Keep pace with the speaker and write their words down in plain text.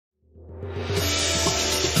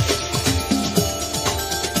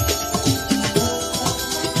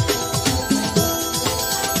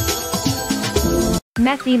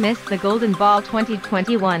Messi missed the Golden Ball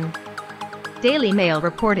 2021. Daily Mail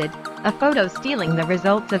reported, a photo stealing the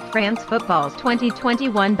results of France football's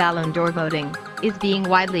 2021 Ballon d'Or voting is being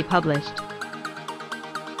widely published.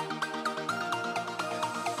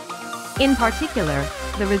 In particular,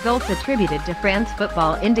 the results attributed to France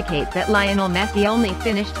football indicate that Lionel Messi only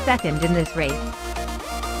finished second in this race.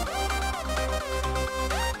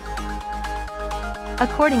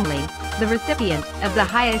 Accordingly, the recipient of the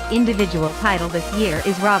highest individual title this year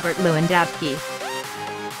is Robert Lewandowski.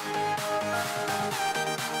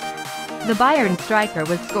 The Bayern striker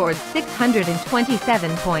was scored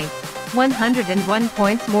 627 points, 101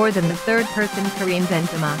 points more than the third person Karim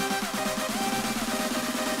Benzema.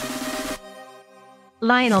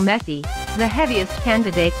 Lionel Messi, the heaviest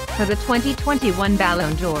candidate for the 2021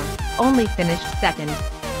 Ballon d'Or, only finished second.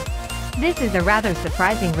 This is a rather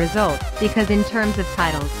surprising result, because in terms of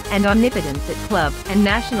titles and omnipotence at club and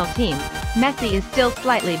national teams, Messi is still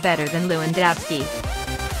slightly better than Lewandowski.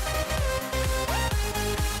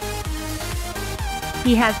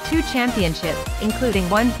 He has 2 championships, including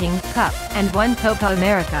 1 King's Cup and 1 Copa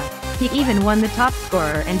America. He even won the top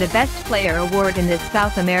scorer and the best player award in this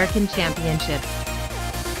South American championship.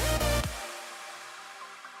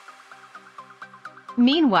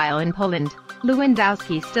 Meanwhile in Poland,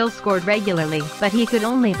 Lewandowski still scored regularly, but he could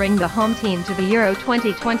only bring the home team to the Euro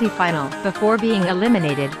 2020 final before being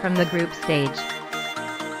eliminated from the group stage.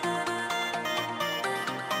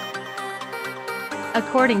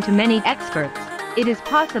 According to many experts, it is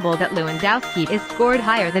possible that Lewandowski is scored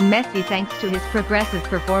higher than Messi thanks to his progressive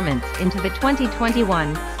performance into the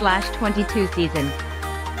 2021/22 season.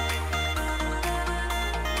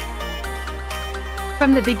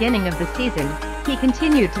 From the beginning of the season, he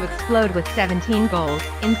continued to explode with 17 goals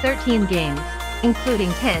in 13 games,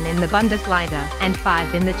 including 10 in the Bundesliga and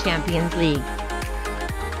 5 in the Champions League.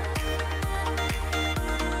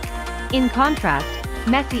 In contrast,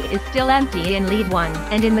 Messi is still empty in League One,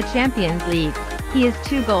 and in the Champions League, he is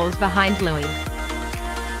 2 goals behind Louis.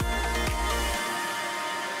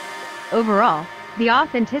 Overall, the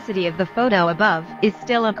authenticity of the photo above is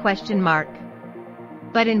still a question mark.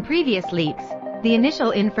 But in previous leaks, the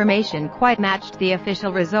initial information quite matched the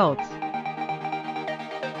official results.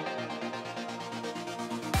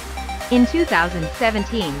 In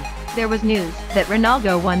 2017, there was news that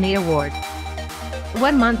Ronaldo won the award.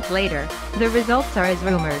 1 month later, the results are as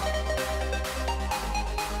rumored.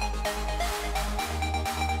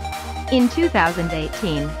 In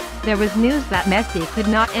 2018, there was news that Messi could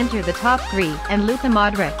not enter the top 3 and Luka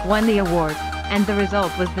Modric won the award, and the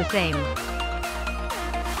result was the same.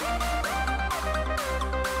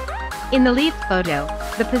 In the leaked photo,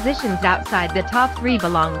 the positions outside the top 3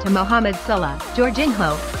 belong to Mohamed Salah,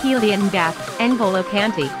 Jorginho, Kylian Mbappé, N'Golo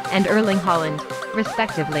Kante, and Erling Haaland,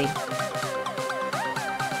 respectively.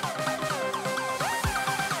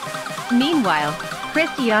 Meanwhile,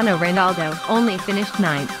 Cristiano Ronaldo only finished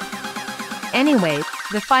 9th. Anyway,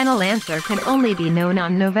 the final answer can only be known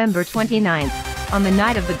on November 29, on the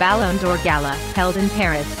night of the Ballon d'Or Gala, held in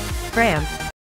Paris, France.